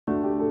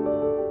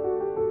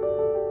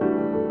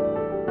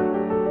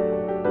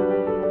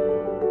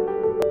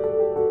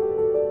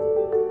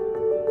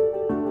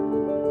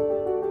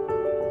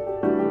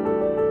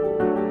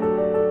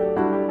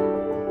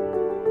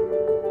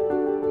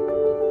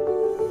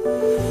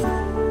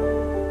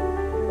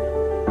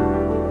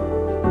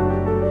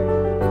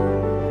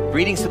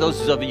Greetings to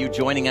those of you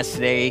joining us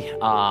today.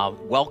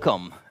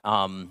 Welcome.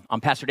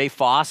 I'm Pastor Dave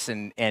Foss,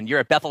 and you're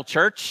at Bethel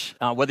Church.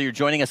 Whether you're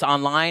joining us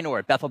online or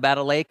at Bethel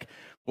Battle Lake,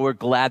 we're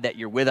glad that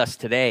you're with us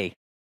today.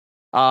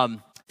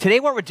 Today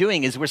what we're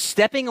doing is we're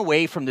stepping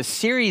away from the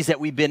series that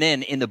we've been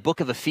in the book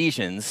of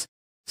Ephesians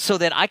so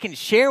that I can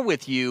share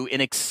with you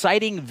an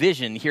exciting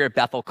vision here at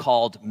Bethel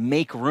called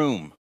Make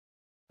Room.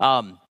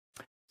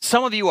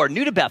 Some of you are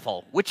new to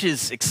Bethel, which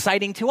is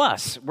exciting to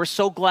us. We're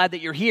so glad that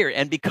you're here.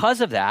 And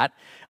because of that,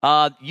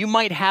 you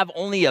might have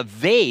only a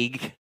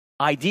vague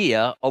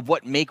idea of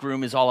what Make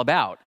Room is all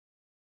about.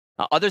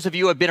 Others of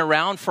you have been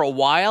around for a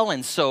while,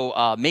 and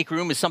so Make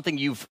Room is something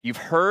you've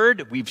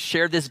heard. We've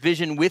shared this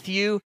vision with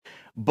you,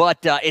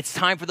 but it's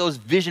time for those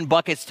vision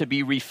buckets to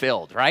be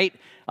refilled, right?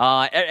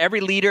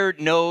 Every leader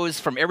knows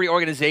from every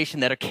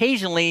organization that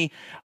occasionally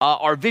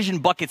our vision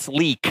buckets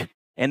leak,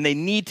 and they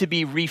need to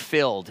be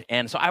refilled.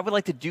 And so I would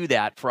like to do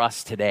that for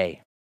us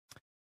today.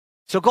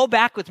 So go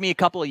back with me a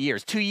couple of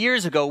years. 2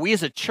 years ago, we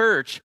as a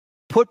church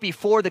put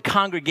before the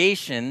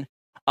congregation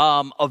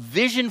a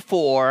vision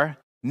for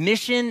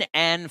mission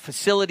and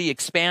facility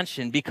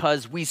expansion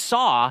because we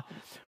saw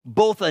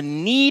both a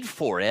need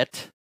for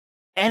it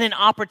and an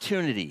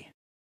opportunity.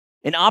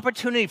 An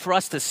opportunity for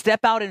us to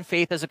step out in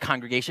faith as a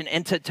congregation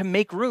and to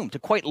make room, to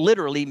quite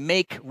literally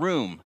make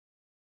room.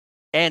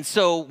 And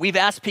so we've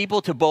asked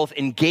people to both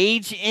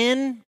engage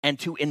in and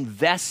to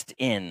invest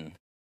in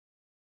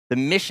the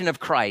mission of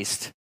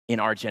Christ in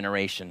our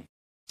generation.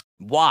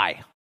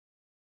 Why?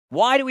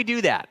 Why do we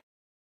do that?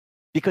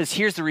 Because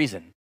here's the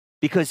reason.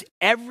 Because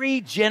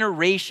every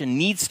generation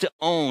needs to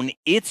own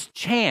its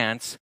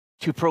chance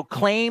to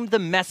proclaim the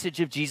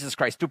message of Jesus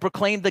Christ, to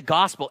proclaim the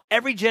gospel.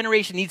 Every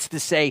generation needs to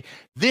say,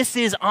 this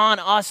is on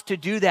us to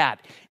do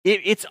that.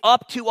 It's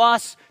up to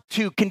us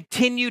to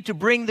continue to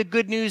bring the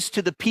good news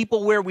to the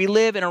people where we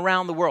live and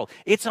around the world.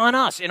 It's on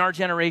us in our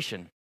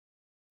generation.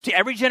 See,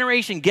 every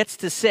generation gets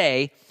to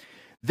say,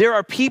 there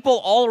are people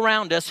all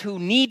around us who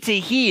need to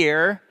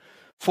hear,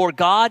 for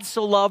God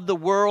so loved the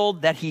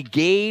world that he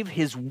gave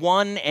his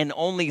one and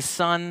only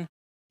Son,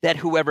 that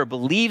whoever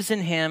believes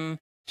in him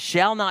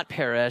shall not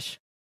perish,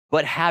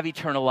 but have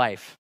eternal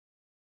life.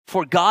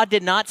 For God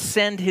did not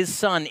send his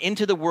Son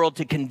into the world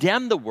to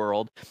condemn the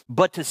world,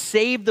 but to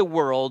save the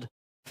world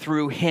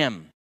through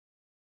him.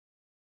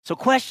 So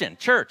question,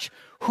 church,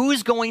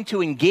 who's going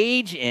to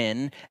engage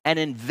in and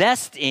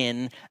invest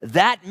in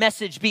that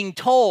message being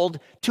told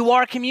to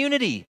our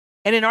community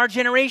and in our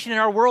generation, in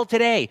our world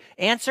today?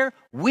 Answer,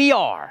 we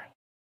are.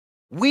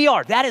 We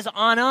are. That is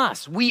on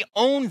us. We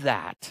own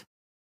that.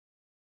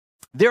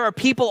 There are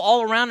people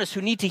all around us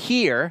who need to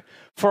hear,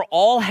 for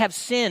all have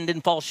sinned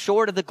and fall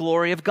short of the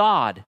glory of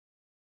God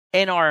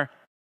and are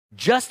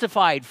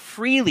justified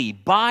freely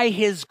by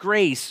his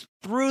grace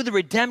through the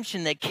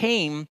redemption that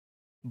came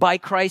by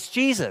Christ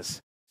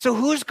Jesus. So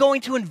who's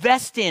going to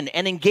invest in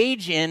and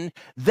engage in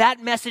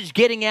that message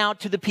getting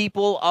out to the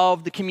people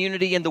of the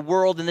community and the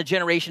world and the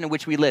generation in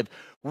which we live?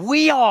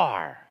 We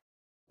are.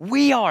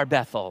 We are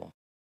Bethel.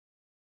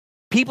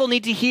 People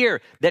need to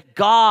hear that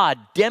God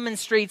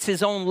demonstrates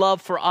his own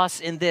love for us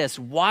in this.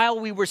 While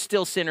we were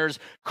still sinners,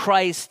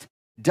 Christ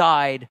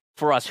died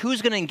for us.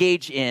 Who's going to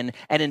engage in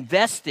and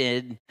invest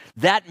in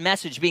that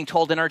message being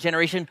told in our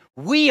generation?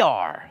 We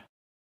are.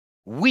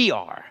 We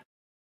are.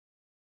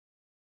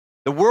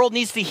 The world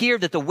needs to hear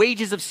that the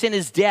wages of sin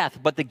is death,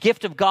 but the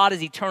gift of God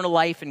is eternal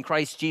life in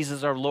Christ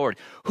Jesus our Lord.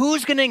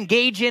 Who's going to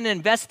engage in and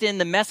invest in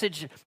the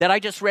message that I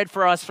just read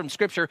for us from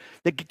Scripture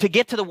to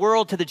get to the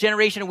world, to the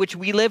generation in which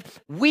we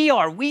live? We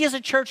are. We as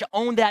a church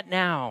own that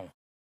now.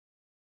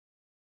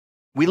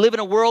 We live in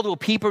a world where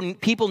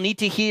people need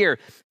to hear,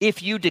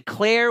 if you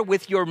declare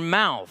with your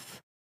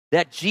mouth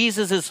that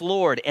Jesus is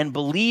Lord and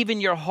believe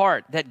in your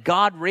heart that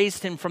God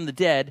raised him from the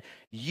dead,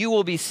 you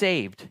will be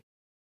saved.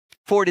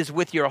 For it is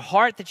with your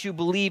heart that you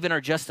believe and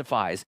are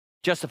justified,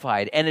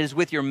 and it is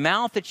with your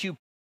mouth that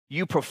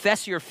you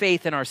profess your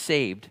faith and are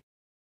saved.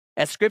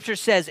 As Scripture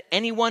says,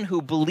 anyone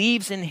who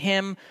believes in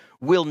him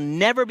will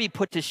never be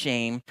put to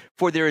shame,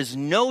 for there is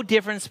no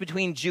difference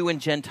between Jew and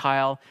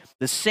Gentile.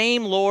 The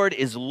same Lord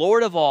is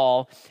Lord of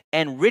all,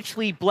 and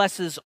richly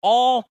blesses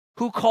all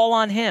who call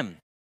on him.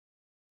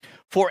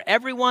 For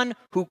everyone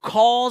who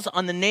calls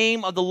on the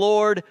name of the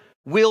Lord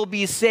will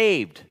be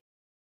saved.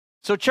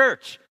 So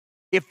church,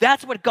 if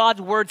that's what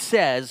God's word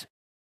says,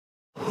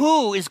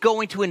 who is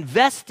going to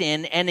invest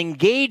in and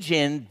engage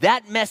in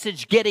that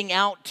message getting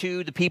out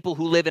to the people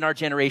who live in our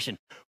generation?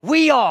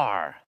 We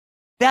are.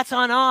 That's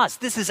on us.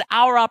 This is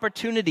our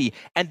opportunity.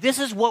 And this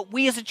is what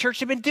we as a church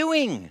have been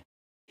doing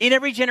in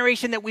every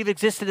generation that we've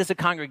existed as a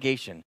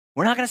congregation.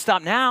 We're not going to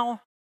stop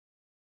now.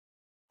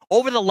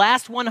 Over the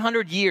last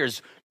 100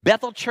 years,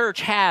 Bethel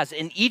Church has,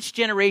 in each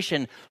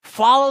generation,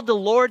 followed the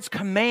Lord's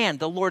command,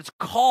 the Lord's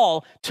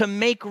call to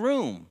make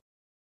room.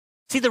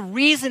 See, the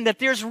reason that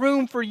there's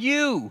room for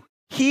you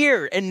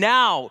here and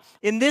now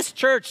in this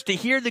church to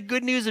hear the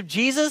good news of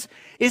Jesus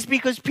is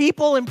because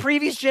people in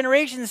previous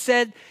generations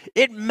said,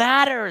 it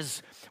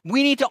matters.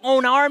 We need to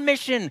own our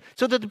mission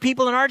so that the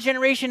people in our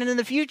generation and in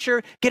the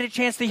future get a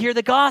chance to hear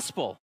the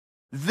gospel.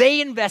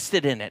 They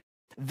invested in it.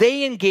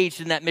 They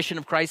engaged in that mission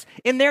of Christ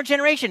in their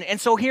generation.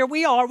 And so here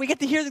we are, we get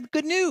to hear the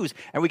good news,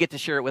 and we get to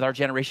share it with our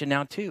generation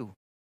now too.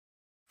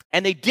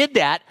 And they did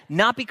that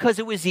not because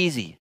it was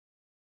easy.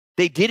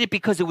 They did it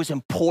because it was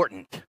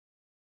important.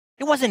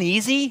 It wasn't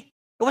easy.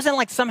 It wasn't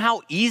like somehow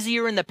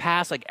easier in the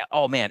past, like,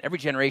 oh man, every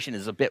generation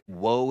is a bit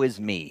woe is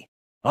me.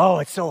 Oh,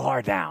 it's so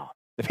hard now.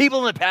 The people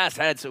in the past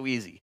had it so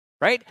easy,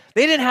 right?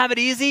 They didn't have it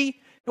easy.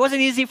 It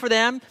wasn't easy for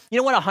them. You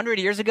know what, 100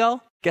 years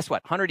ago? Guess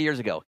what, 100 years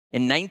ago,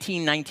 in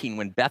 1919,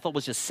 when Bethel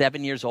was just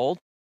 7 years old,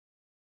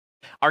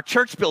 our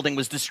church building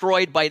was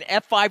destroyed by an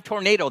F5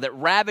 tornado that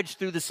ravaged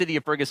through the city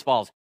of Fergus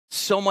Falls.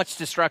 So much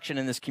destruction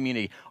in this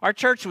community. Our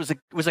church was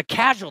a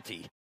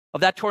casualty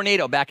of that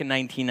tornado back in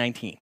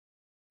 1919,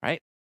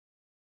 right?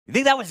 You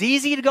think that was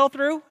easy to go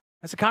through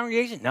as a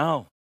congregation?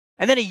 No.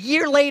 And then a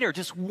year later,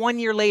 just 1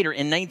 year later,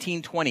 in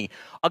 1920,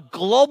 a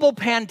global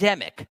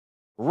pandemic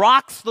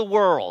rocks the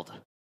world,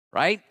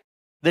 right?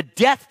 The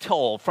death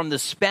toll from the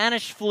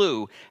Spanish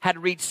flu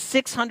had reached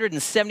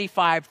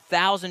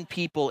 675,000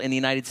 people in the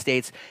United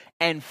States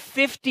and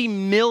 50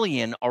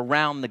 million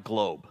around the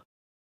globe.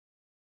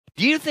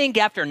 Do you think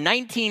after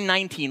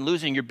 1919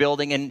 losing your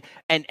building and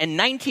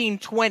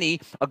 1920,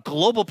 a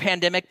global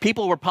pandemic,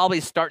 people were probably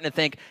starting to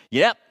think,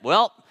 yep,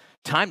 well,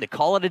 time to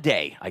call it a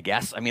day, I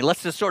guess. I mean,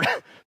 let's just sort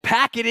of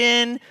pack it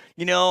in,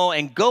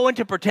 and go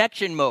into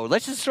protection mode.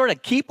 Let's just sort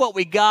of keep what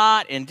we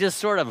got and just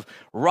sort of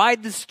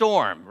ride the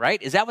storm,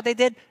 right? Is that what they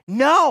did?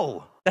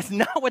 No, that's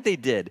not what they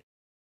did.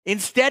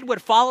 Instead,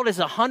 what followed is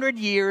 100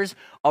 years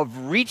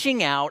of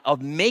reaching out,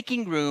 of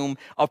making room,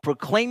 of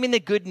proclaiming the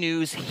good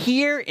news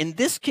here in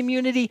this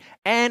community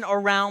and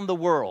around the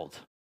world.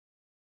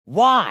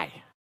 Why?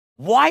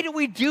 Why do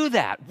we do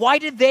that? Why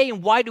did they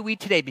and why do we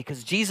today?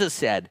 Because Jesus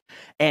said,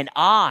 and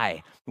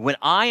I, when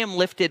I am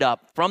lifted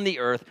up from the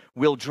earth,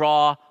 will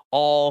draw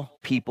all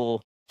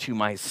people to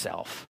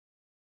myself.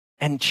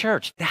 And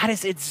church, that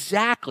is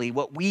exactly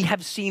what we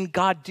have seen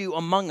God do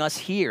among us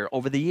here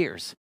over the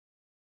years.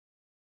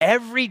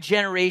 Every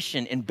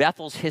generation in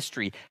Bethel's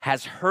history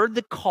has heard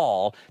the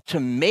call to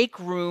make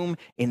room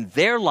in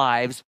their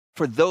lives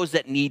for those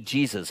that need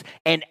Jesus.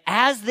 And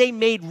as they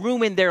made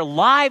room in their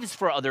lives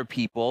for other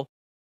people,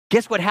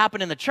 guess what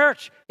happened in the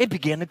church? It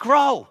began to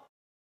grow.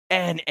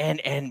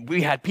 And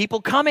we had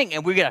people coming,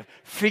 and we got to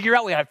figure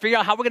out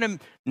how we're going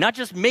to not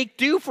just make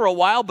do for a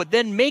while, but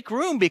then make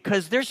room,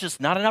 because there's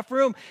just not enough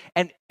room.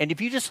 And if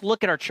you just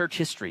look at our church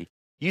history,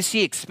 you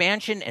see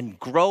expansion and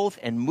growth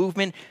and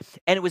movement,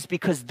 and it was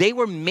because they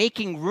were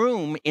making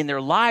room in their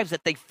lives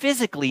that they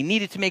physically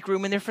needed to make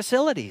room in their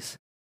facilities.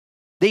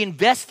 They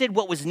invested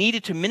what was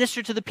needed to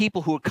minister to the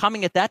people who were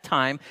coming at that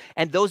time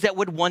and those that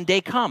would one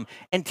day come.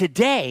 And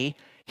today,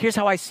 here's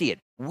how I see it.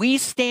 We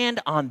stand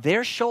on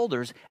their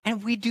shoulders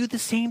and we do the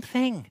same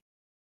thing.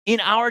 In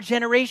our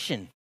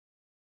generation,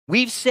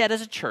 we've said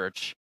as a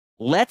church,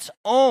 let's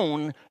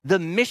own the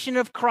mission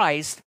of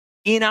Christ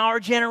in our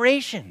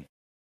generation.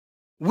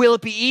 Will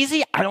it be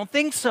easy? I don't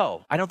think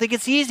so. I don't think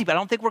it's easy, but I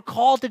don't think we're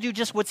called to do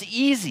just what's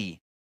easy.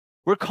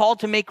 We're called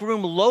to make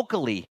room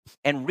locally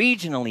and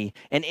regionally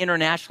and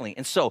internationally.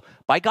 And so,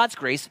 by God's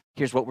grace,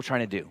 here's what we're trying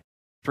to do.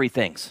 3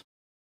 things.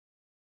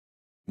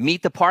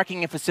 Meet the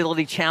parking and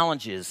facility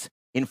challenges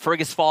in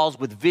Fergus Falls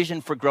with vision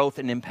for growth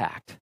and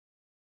impact.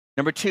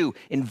 Number 2,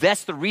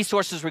 invest the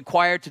resources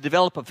required to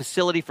develop a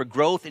facility for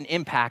growth and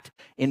impact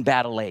in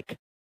Battle Lake.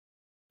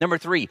 Number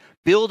 3,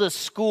 build a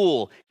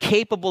school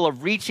capable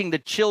of reaching the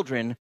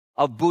children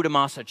of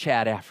Budamasa,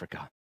 Chad,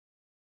 Africa.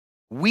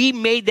 We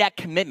made that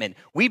commitment.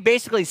 We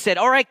basically said,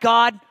 all right,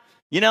 God,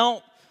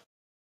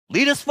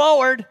 lead us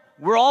forward.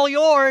 We're all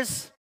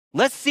yours.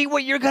 Let's see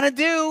what you're going to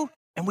do.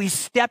 And we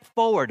stepped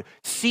forward,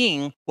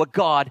 seeing what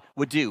God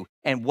would do.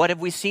 And what have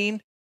we seen?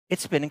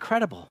 It's been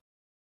incredible.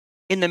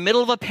 In the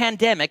middle of a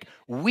pandemic,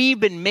 we've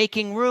been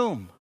making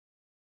room.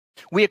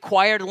 We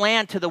acquired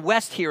land to the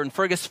west here in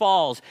Fergus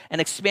Falls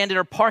and expanded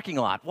our parking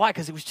lot. Why?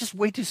 Because it was just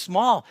way too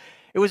small.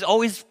 It was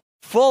always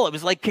full. It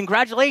was like,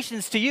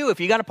 congratulations to you if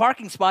you got a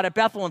parking spot at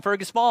Bethel in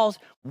Fergus Falls.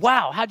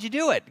 Wow, how'd you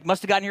do it? You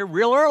must have gotten here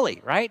real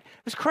early, right?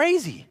 It was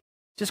crazy,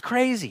 just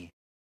crazy.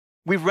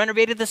 We've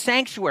renovated the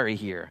sanctuary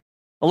here,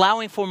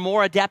 allowing for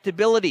more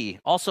adaptability,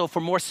 also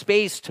for more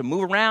space to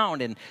move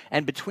around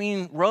and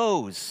between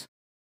rows.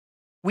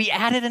 We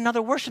added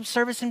another worship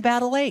service in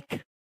Battle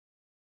Lake.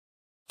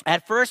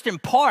 At first, in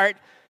part,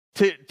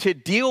 to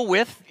deal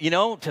with,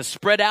 to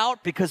spread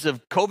out because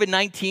of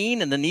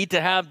COVID-19 and the need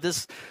to have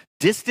this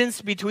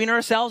distance between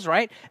ourselves,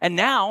 right? And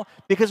now,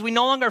 because we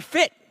no longer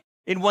fit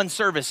in one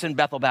service in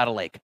Bethel, Battle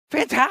Lake.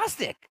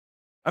 Fantastic.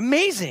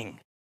 Amazing.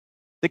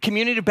 The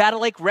community of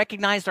Battle Lake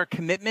recognized our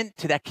commitment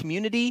to that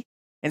community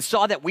and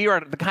saw that we are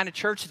the kind of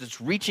church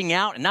that's reaching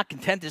out and not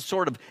content to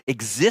sort of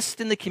exist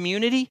in the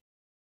community.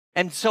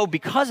 And so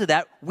because of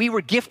that, we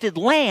were gifted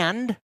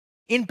land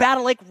in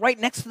Battle Lake right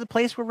next to the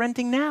place we're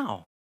renting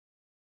now.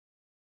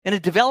 And a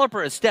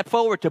developer has stepped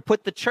forward to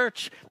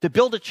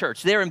build a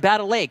church there in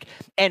Battle Lake.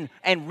 And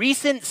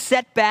recent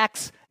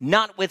setbacks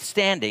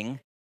notwithstanding,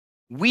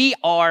 we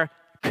are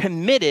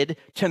committed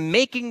to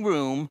making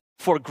room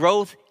for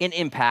growth and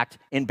impact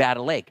in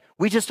Battle Lake.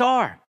 We just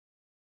are.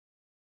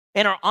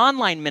 And our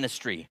online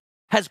ministry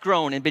has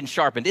grown and been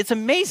sharpened. It's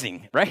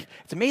amazing, right?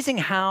 It's amazing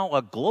how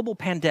a global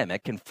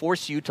pandemic can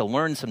force you to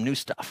learn some new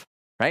stuff,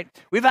 right?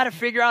 We've had to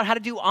figure out how to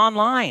do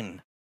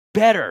online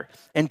better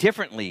and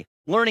differently,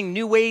 learning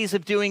new ways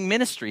of doing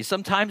ministry.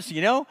 Sometimes,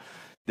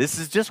 this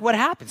is just what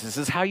happens. This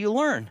is how you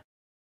learn.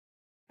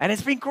 And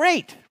it's been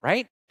great,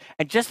 right?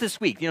 And just this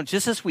week,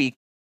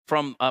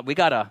 from we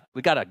got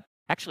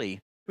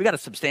a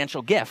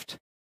substantial gift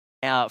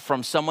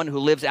from someone who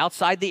lives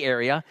outside the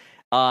area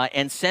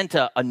and sent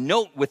a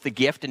note with the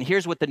gift. And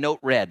here's what the note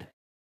read.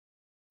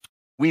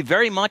 We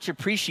very much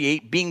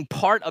appreciate being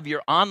part of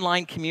your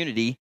online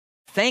community.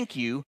 Thank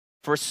you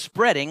for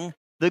spreading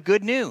the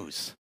good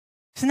news.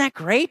 Isn't that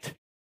great?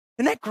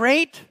 Isn't that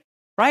great?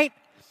 Right?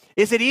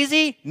 Is it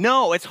easy?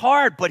 No, it's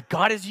hard, but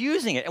God is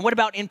using it. And what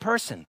about in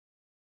person?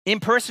 In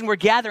person, we're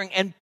gathering,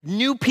 and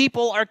new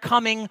people are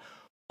coming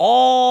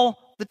all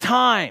the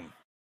time.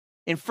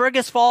 In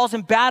Fergus Falls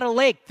and Battle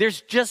Lake,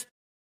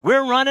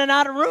 we're running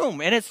out of room,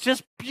 and it's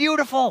just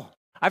beautiful.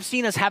 I've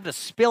seen us have to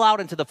spill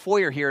out into the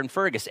foyer here in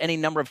Fergus any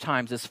number of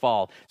times this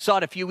fall. Saw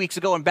it a few weeks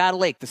ago in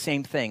Battle Lake, the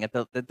same thing at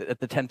the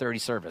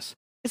 10:30 service.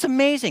 It's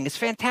amazing. It's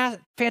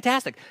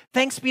fantastic.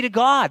 Thanks be to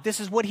God.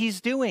 This is what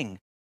he's doing.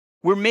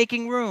 We're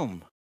making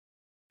room.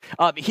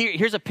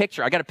 Here's a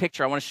picture. I got a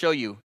picture I want to show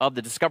you of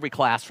the Discovery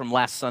class from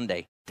last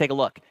Sunday. Take a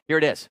look. Here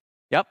it is.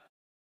 Yep.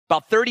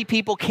 About 30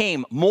 people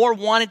came. More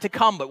wanted to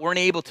come, but weren't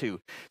able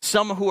to.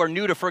 Some who are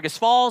new to Fergus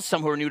Falls,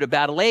 some who are new to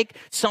Battle Lake.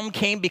 Some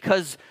came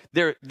because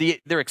they're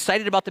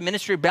excited about the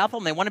ministry of Bethel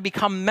and they want to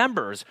become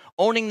members,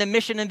 owning the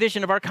mission and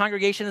vision of our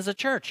congregation as a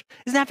church.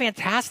 Isn't that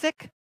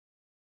fantastic?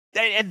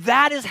 And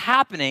that is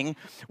happening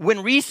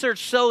when research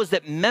shows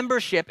that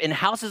membership in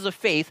houses of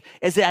faith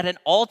is at an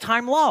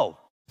all-time low.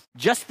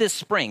 Just this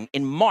spring,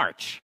 in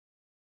March,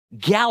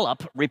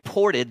 Gallup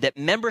reported that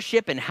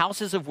membership in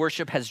houses of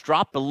worship has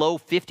dropped below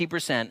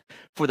 50%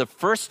 for the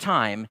first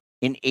time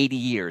in 80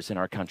 years in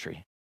our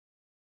country.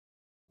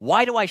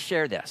 Why do I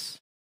share this?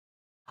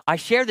 I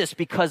share this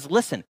because,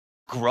 listen,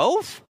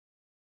 growth,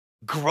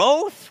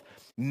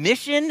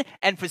 mission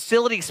and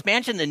facility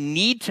expansion, the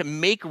need to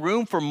make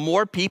room for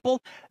more people,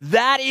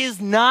 that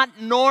is not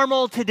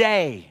normal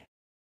today.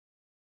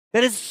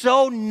 That is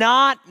so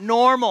not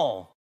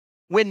normal.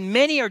 When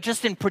many are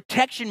just in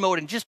protection mode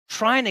and just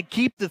trying to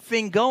keep the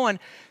thing going,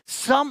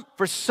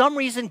 for some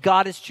reason,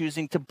 God is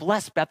choosing to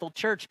bless Bethel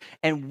Church,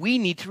 and we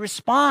need to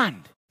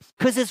respond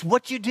because it's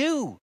what you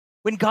do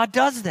when God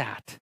does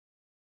that.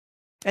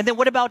 And then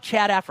what about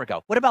Chad,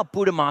 Africa? What about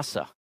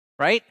Budamasa,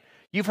 right?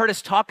 You've heard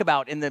us talk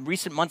about in the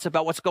recent months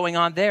about what's going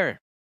on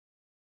there.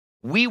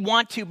 We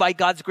want to, by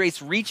God's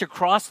grace, reach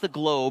across the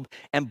globe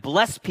and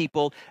bless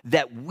people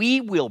that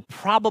we will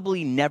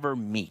probably never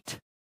meet.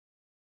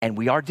 And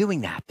we are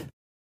doing that.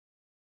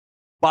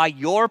 By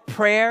your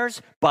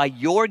prayers, by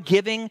your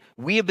giving,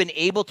 we have been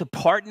able to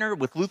partner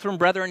with Lutheran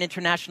Brethren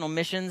International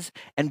Missions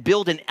and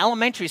build an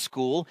elementary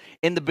school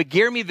in the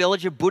Bagirmi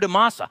village of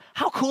Budamasa.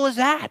 How cool is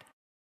that?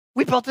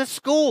 We built a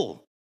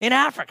school in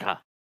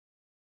Africa.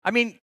 I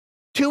mean,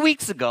 2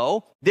 weeks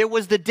ago, there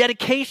was the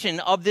dedication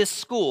of this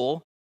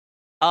school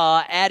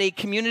at a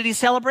community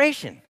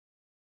celebration.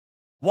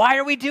 Why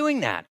are we doing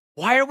that?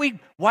 Why are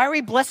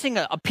we blessing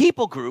a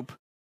people group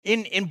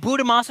in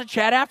Budamasa,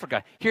 Chad,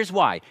 Africa? Here's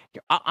why.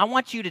 I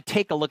want you to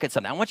take a look at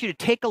something. I want you to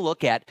take a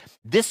look at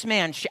this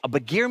man, a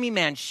Bagirmi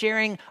man,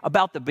 sharing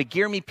about the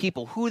Bagirmi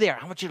people, who they are.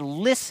 I want you to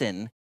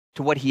listen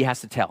to what he has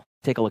to tell.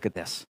 Take a look at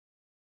this.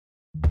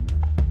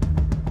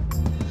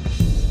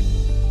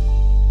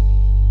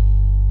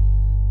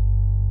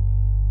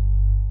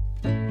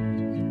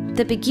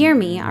 The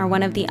Bagirmi are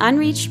one of the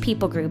unreached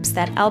people groups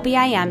that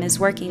LBIM is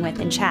working with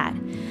in Chad.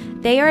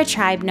 They are a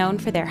tribe known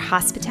for their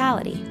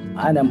hospitality.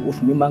 أنا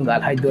مفهوم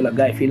منقال هاي دولة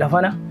جاي في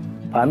لفنا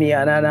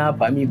فامي أنا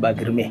فامي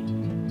باغيرمي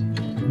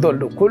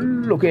دول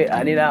كل كي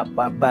أنينا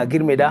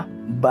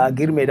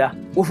باغيرمي دا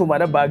وفهم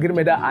أنا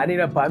باغيرمي دا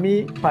أنينا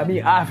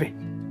فامي آفي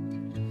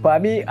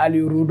فامي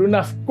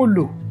اليرودنا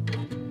كله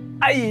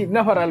أي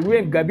نفر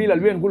الوين قبيلة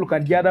الوين كله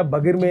كان جادا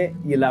باغيرمي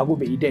يلاقو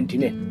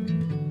بإيدنتينين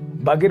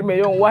Bagirmi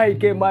yon wahi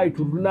ke mai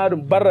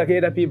tudunadum barra ke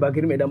da fi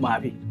Bagirmi da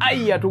mafi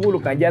ayya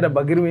tugulu kan jada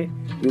Bagirmi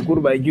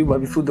yukurba juba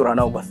bi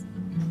sudurana bas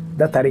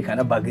da tarika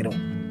na Bagirmi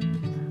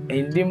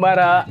indi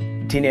mara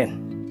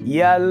tinen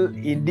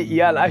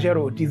yal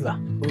asharu tiza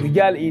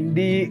rijal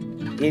indi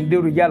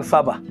rijal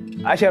saba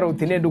asharu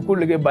tinen du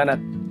kullu ke banat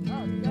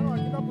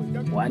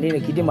wani ne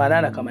kidi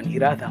manana kaman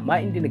hirata ma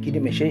indi ne kidi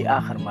me shay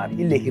akhar ma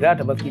illa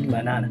hirata bas kidi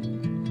manana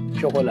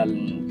shokolal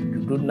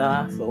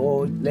dudna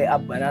so le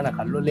ab banana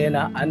kallo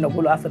lena anna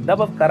kulu asad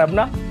dabas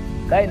karabna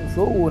kain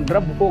so won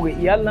rabb ko ga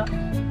iyalna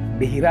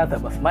be hirata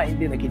bas ma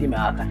indi na kidi ma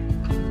aka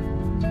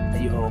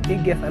ayo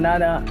bigge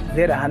sanana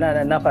zera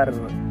hanana nafar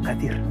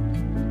katir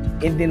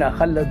indina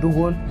khalla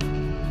dugun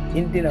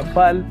indina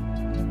fal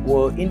wo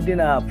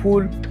indina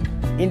pool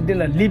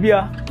indina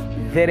libya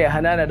zera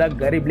hanana da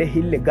garib le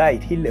hille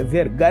guide hille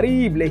ver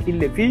garib le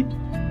hille fi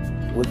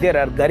wo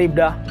zera garib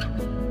da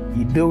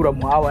يدورة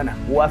معاونة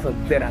واصل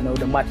زر أنا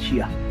وده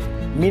ماتشيا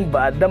من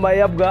بعد ما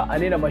يبقى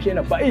أنينا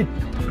مشينا بعيد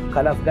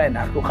خلاص كاين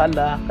أرتو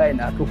خلا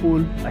كاين أرتو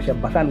فول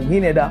عشان بكان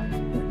هنا ده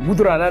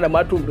قدرنا أنا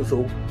ما توم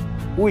بسوا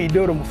هو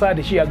يدور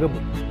مساعد شيء قبل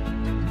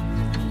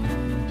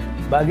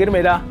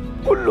باغيرمي ده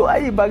كله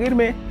أي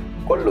باغيرمي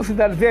كله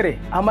ستار زره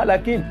أما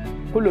لكن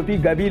كله في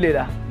قبيلة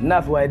ده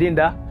ناس واحدين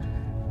ده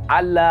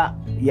على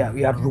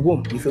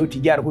يرزقهم يسوي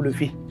تجار كله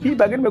فيه في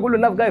باغيرمي كله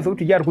ناس قاعد يسوي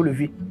تجار كله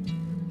فيه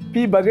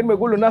في باغيرمي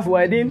كله ناس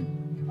واحدين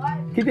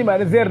كده ما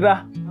نزر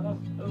ده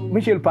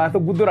مش الباسو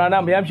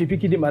قدرنا يمشي في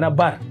كده ما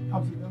نبار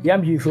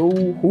يمشي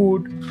يسوي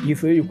هود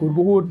يسوي يكرب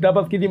هود ده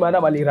بس كده ما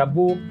نبالي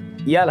ربو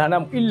يال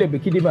هنام إلا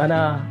بكده ما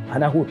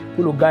أنا هود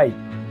كله قاعد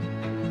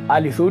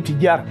على يسوي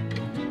تجار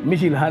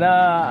مش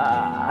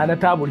أنا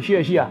تابل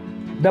شيا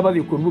ده بس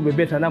يكربو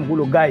ببيت هنام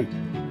كله قاعد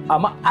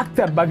أما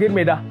أكثر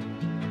باغيرمي ده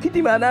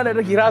كده ما أنا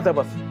ده كراسة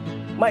بس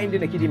ما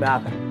عندنا كده ما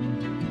أكثر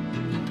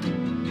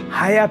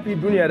حياة في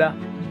الدنيا ده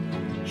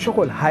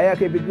شغل حياة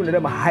كيف الدنيا ده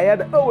ما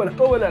حياة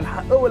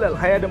أول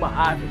الحياة ده ما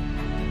عافي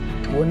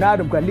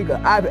ونادم كان ليك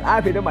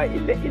عافي ده ما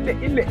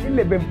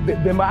إلا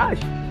بمعاش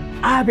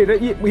عافي ده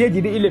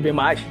يجي ده إلا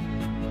بمعاش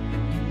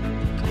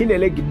هنا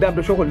اللي قدام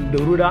ده شغل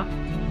دورو ده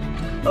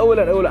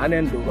أولا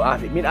أنا ندورو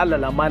عافي من الله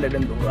لما أنا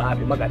ندورو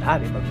عافي ما قال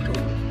عافي ما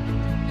ندورو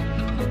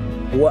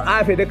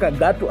وعافي ده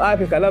كان قاتو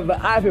عافي خلاص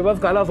عافي بس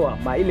خلاص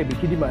ما إلا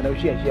بكدي ما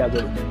نوشي أشياء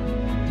قبل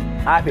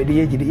عافي ده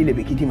يجي ده إلا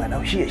بكدي ما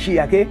نوشي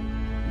أشياء كي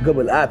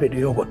قبل عافي ده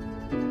يقول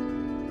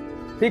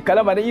في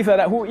كلام عن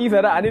إيسا هو إيسا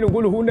أنا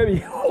نقول هو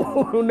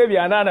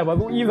النبي أنا بس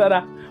هو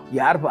إيسا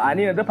يعرف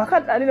أني ده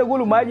فقط أنا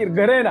نقول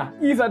ماجر غرينا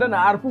إيسا ده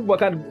نعرفه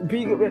بكان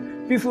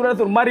في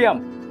سورة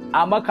مريم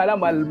أما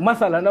كلام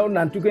المثل أنا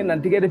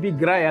ننتقل ده في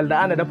غرايل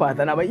ده أنا ده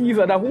فاتنا أما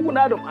إيسا ده هو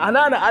نادم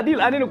أنا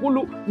عديل أنا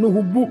نقول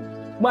نهبو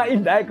ما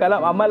إن ده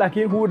كلام أما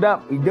لكن هو ده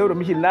يدور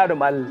مش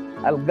نادم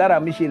الغرا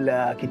مش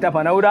الكتاب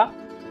أنا وده.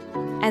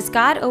 As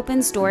God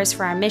opens doors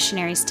for our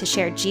missionaries to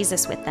share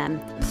Jesus with them,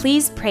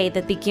 please pray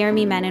that the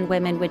Bagirmi men and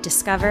women would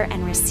discover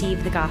and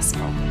receive the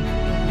gospel.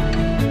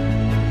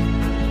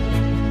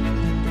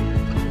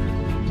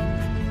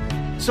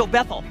 So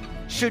Bethel,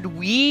 should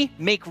we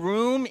make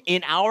room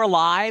in our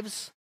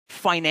lives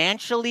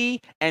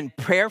financially and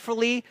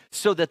prayerfully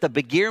so that the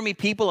Bagirmi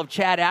people of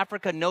Chad,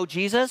 Africa know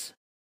Jesus?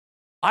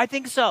 I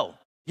think so.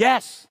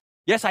 Yes,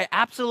 I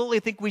absolutely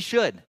think we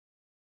should.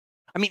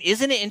 I mean,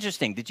 isn't it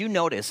interesting? Did you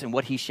notice in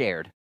what he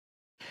shared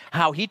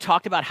how he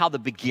talked about how the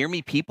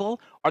Bagirmi people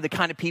are the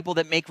kind of people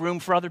that make room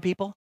for other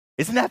people?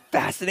 Isn't that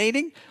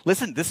fascinating?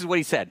 Listen, this is what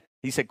he said.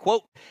 He said,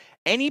 quote,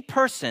 any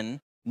person,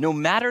 no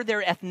matter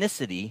their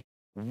ethnicity,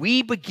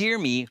 we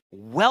Bagirmi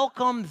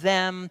welcome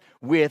them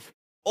with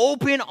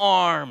open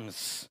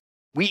arms.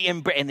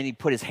 And then he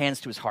put his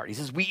hands to his heart. He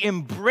says, we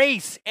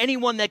embrace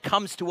anyone that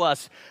comes to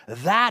us.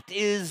 That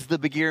is the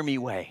Bagirmi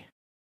way.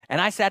 And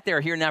I sat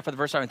there hearing that for the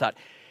first time and thought,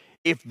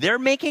 if they're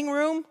making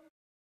room,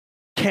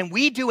 can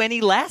we do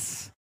any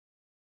less?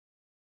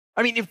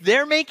 I mean, if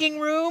they're making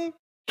room,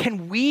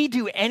 can we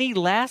do any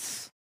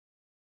less?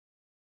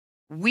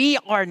 We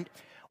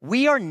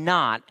are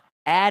not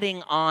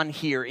adding on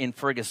here in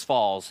Fergus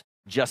Falls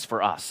just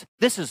for us.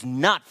 This is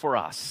not for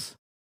us.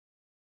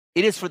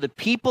 It is for the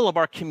people of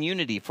our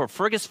community, for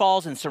Fergus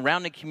Falls and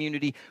surrounding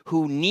community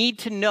who need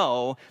to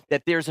know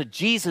that there's a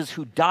Jesus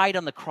who died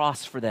on the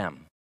cross for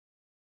them.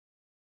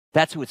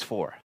 That's who it's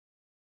for.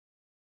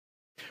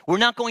 We're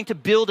not going to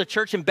build a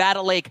church in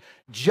Battle Lake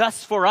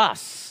just for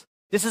us.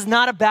 This is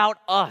not about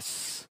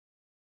us.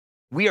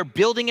 We are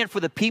building it for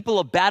the people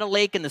of Battle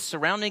Lake and the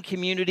surrounding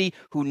community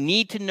who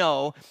need to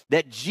know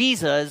that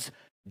Jesus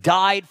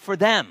died for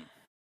them.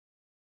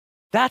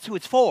 That's who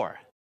it's for.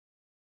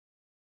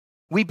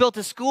 We built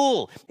a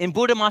school in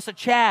Budamasa,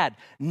 Chad,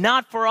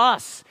 not for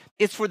us.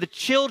 It's for the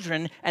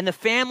children and the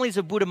families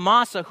of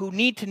Budamasa who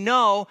need to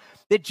know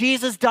that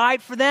Jesus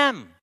died for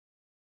them.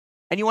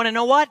 And you want to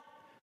know what?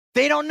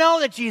 They don't know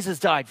that Jesus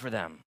died for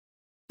them.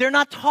 They're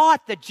not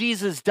taught that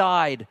Jesus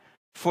died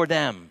for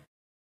them.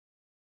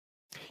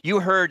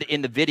 You heard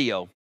in the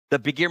video the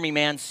Bagirmi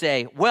man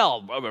say,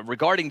 well,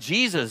 regarding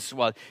Jesus,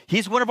 well,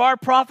 he's one of our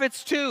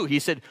prophets too. He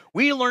said,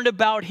 we learned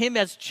about him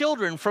as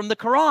children from the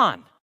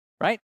Quran,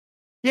 right?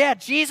 Yeah,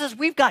 Jesus,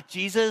 we've got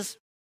Jesus.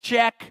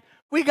 Check.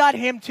 We got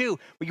him too.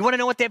 But you want to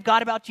know what they've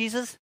got about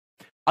Jesus?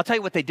 I'll tell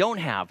you what they don't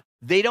have.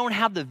 They don't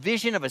have the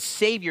vision of a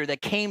Savior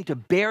that came to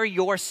bear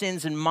your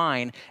sins and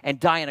mine and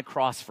die on a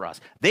cross for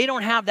us. They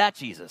don't have that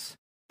Jesus.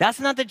 That's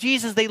not the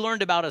Jesus they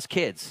learned about as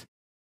kids.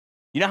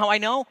 You know how I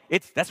know?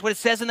 That's what it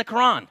says in the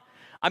Quran.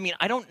 I mean,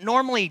 I don't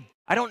normally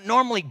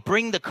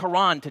bring the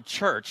Quran to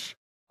church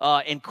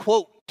and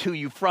quote to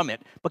you from it.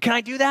 But can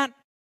I do that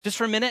just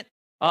for a minute?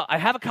 I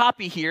have a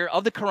copy here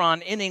of the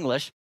Quran in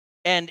English,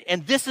 and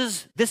this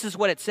is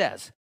what it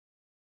says.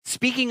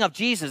 Speaking of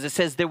Jesus, it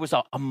says there was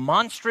a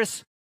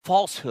monstrous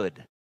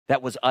falsehood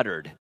that was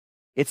uttered.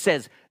 It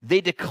says,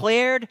 they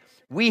declared,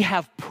 we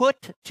have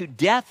put to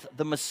death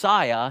the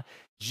Messiah,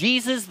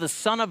 Jesus, the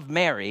son of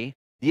Mary,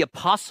 the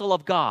apostle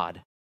of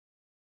God.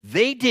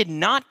 They did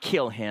not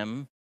kill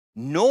him,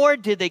 nor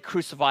did they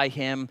crucify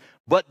him,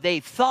 but they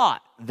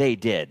thought they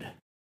did.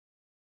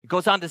 It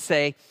goes on to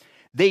say,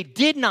 they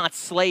did not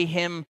slay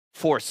him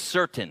for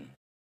certain.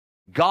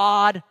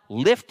 God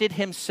lifted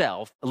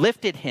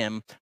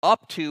him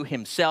up to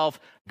himself.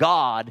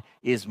 God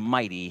is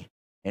mighty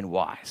and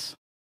wise.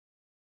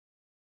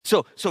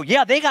 So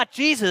yeah, they got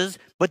Jesus,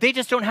 but they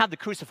just don't have the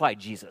crucified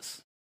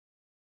Jesus.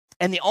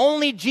 And the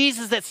only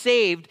Jesus that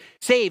saves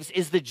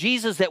is the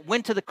Jesus that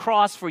went to the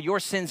cross for your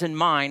sins and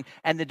mine,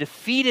 and that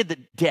defeated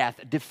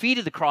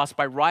the cross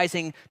by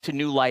rising to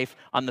new life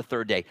on the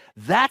third day.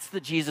 That's the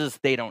Jesus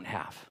they don't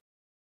have.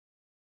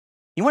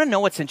 You want to know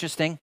what's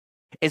interesting?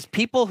 Is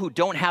people who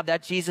don't have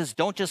that Jesus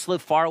don't just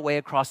live far away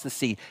across the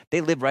sea.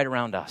 They live right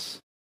around us,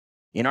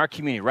 in our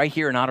community, right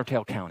here in Otter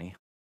Tail County.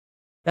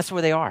 That's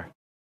where they are.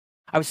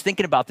 I was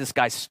thinking about this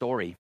guy's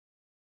story.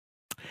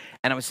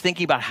 And I was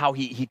thinking about how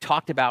he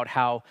talked about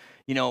how,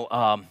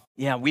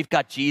 we've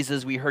got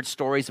Jesus. We heard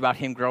stories about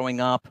him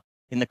growing up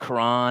in the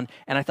Quran.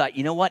 And I thought,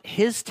 you know what?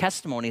 His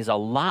testimony is a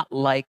lot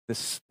like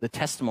the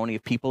testimony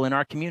of people in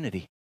our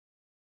community.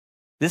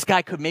 This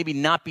guy could maybe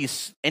not be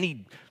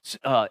any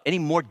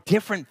more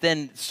different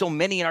than so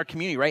many in our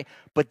community, right?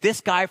 But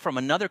this guy from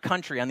another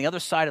country on the other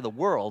side of the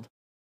world,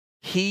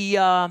 his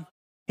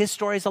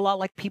story is a lot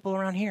like people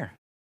around here.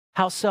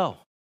 How so?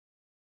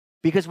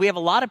 Because we have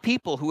a lot of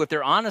people who, if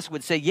they're honest,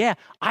 would say, yeah,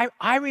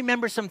 I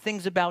remember some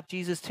things about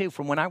Jesus too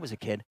from when I was a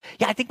kid.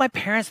 Yeah, I think my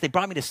parents, they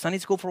brought me to Sunday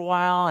school for a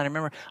while,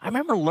 and I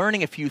remember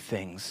learning a few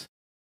things.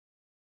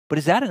 But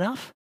is that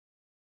enough?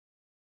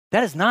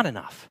 That is not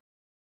enough.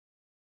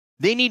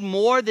 They need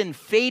more than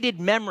faded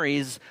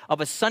memories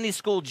of a Sunday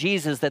school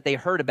Jesus that they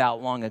heard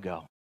about long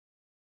ago.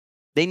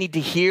 They need to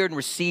hear and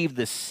receive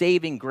the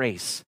saving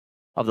grace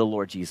of the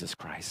Lord Jesus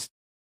Christ.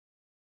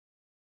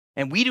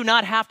 And we do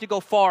not have to go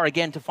far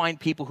again to find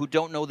people who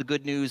don't know the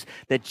good news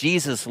that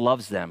Jesus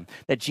loves them,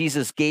 that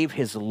Jesus gave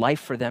his life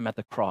for them at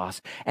the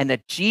cross, and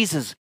that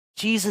Jesus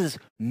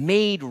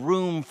made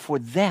room for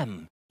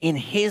them in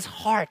his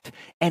heart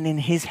and in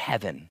his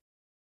heaven.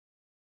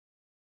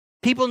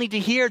 People need to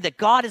hear that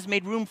God has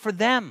made room for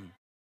them.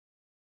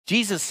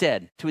 Jesus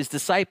said to his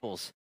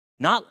disciples,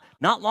 not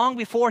long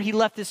before he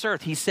left this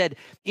earth, he said,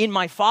 "In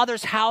my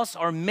Father's house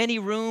are many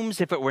rooms.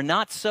 If it were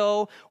not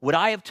so, would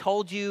I have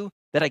told you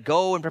that I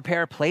go and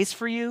prepare a place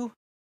for you?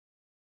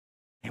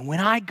 And when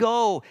I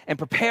go and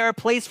prepare a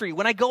place for you,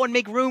 when I go and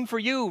make room for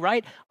you,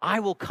 right, I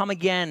will come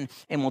again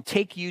and will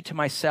take you to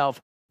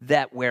myself,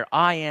 that where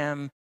I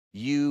am,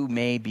 you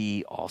may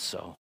be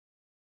also."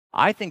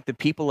 I think the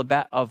people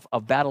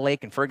of Battle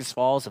Lake and Fergus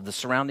Falls, of the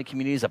surrounding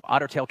communities of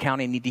Otter Tail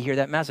County, need to hear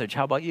that message.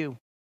 How about you?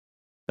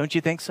 Don't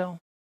you think so?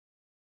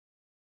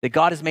 That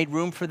God has made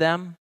room for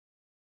them?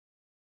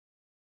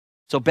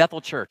 So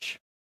Bethel Church,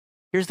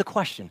 here's the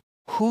question.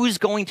 Who's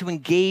going to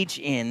engage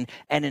in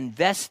and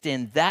invest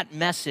in that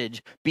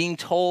message being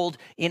told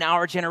in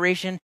our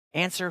generation?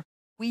 Answer,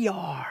 we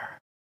are.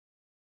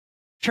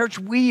 Church,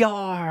 we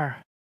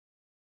are.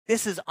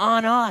 This is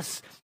on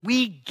us.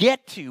 We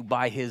get to,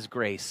 by his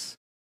grace,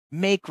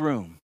 make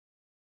room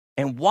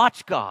and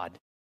watch God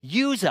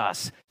use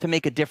us to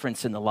make a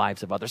difference in the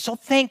lives of others. So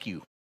thank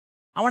you.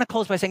 I want to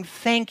close by saying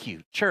thank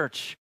you,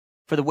 church,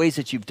 for the ways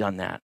that you've done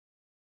that.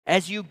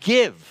 As you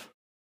give,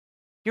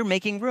 you're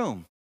making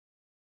room.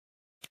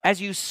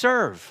 As you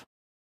serve,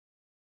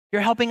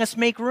 you're helping us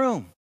make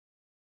room.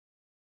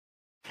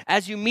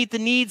 As you meet the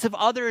needs of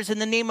others in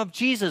the name of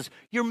Jesus,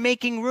 you're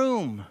making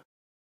room.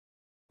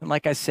 And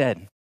like I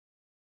said,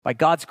 by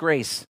God's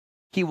grace,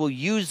 he will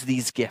use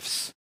these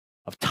gifts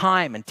of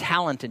time and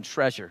talent and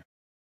treasure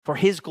for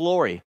his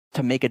glory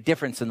to make a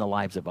difference in the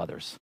lives of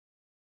others.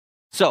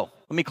 So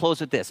let me close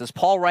with this. As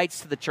Paul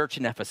writes to the church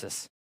in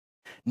Ephesus,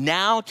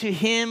 "Now to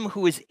him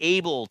who is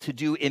able to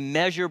do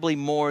immeasurably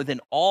more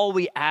than all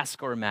we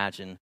ask or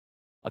imagine,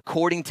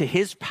 according to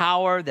his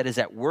power that is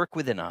at work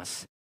within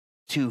us,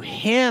 to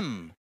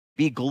him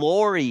be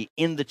glory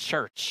in the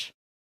church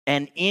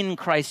and in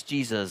Christ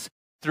Jesus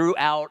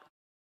throughout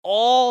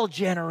all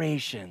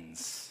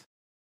generations,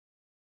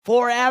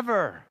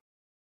 forever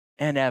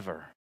and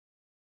ever.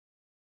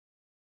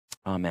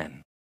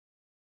 Amen."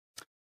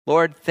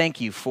 Lord, thank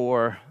you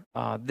for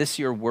this,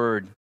 your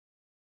word,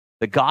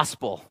 the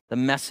gospel, the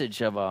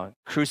message of a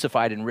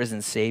crucified and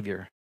risen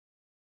Savior.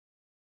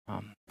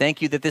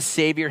 Thank you that this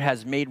Savior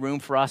has made room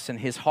for us in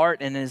his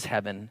heart and in his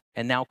heaven,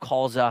 and now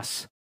calls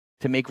us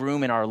to make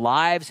room in our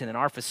lives and in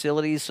our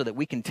facilities so that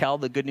we can tell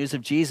the good news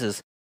of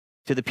Jesus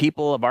to the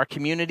people of our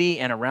community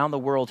and around the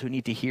world who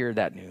need to hear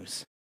that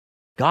news.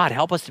 God,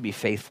 help us to be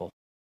faithful.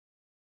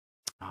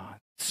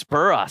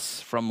 Spur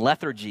us from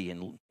lethargy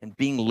and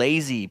being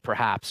lazy,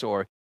 perhaps,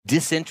 or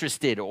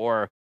disinterested,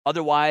 or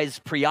otherwise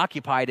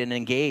preoccupied and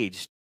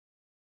engaged.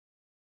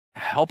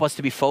 Help us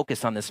to be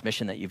focused on this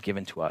mission that you've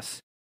given to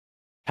us.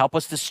 Help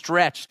us to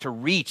stretch, to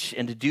reach,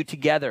 and to do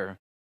together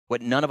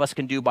what none of us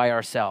can do by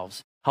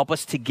ourselves. Help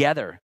us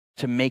together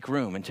to make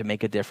room and to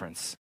make a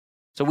difference.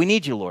 So we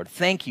need you, Lord.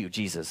 Thank you,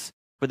 Jesus,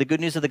 for the good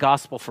news of the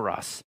gospel for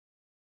us.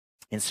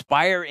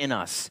 Inspire in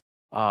us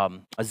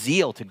a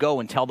zeal to go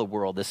and tell the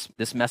world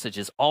this message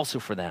is also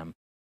for them.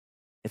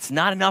 It's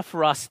not enough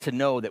for us to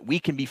know that we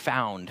can be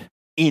found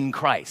in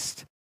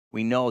Christ.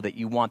 We know that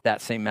you want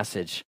that same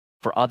message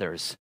for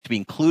others to be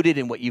included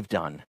in what you've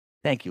done.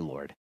 Thank you,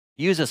 Lord.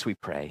 Use us, we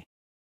pray.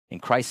 In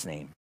Christ's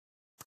name,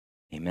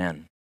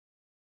 amen.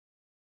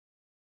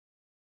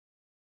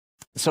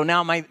 So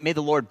now may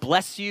the Lord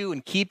bless you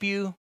and keep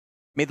you.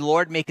 May the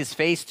Lord make his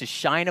face to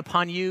shine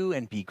upon you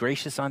and be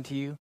gracious unto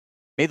you.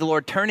 May the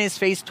Lord turn his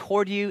face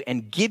toward you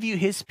and give you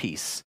his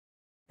peace.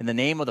 In the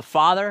name of the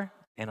Father,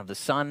 and of the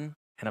Son,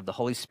 and of the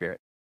Holy Spirit.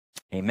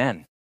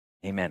 Amen.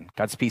 Amen.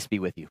 God's peace be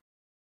with you.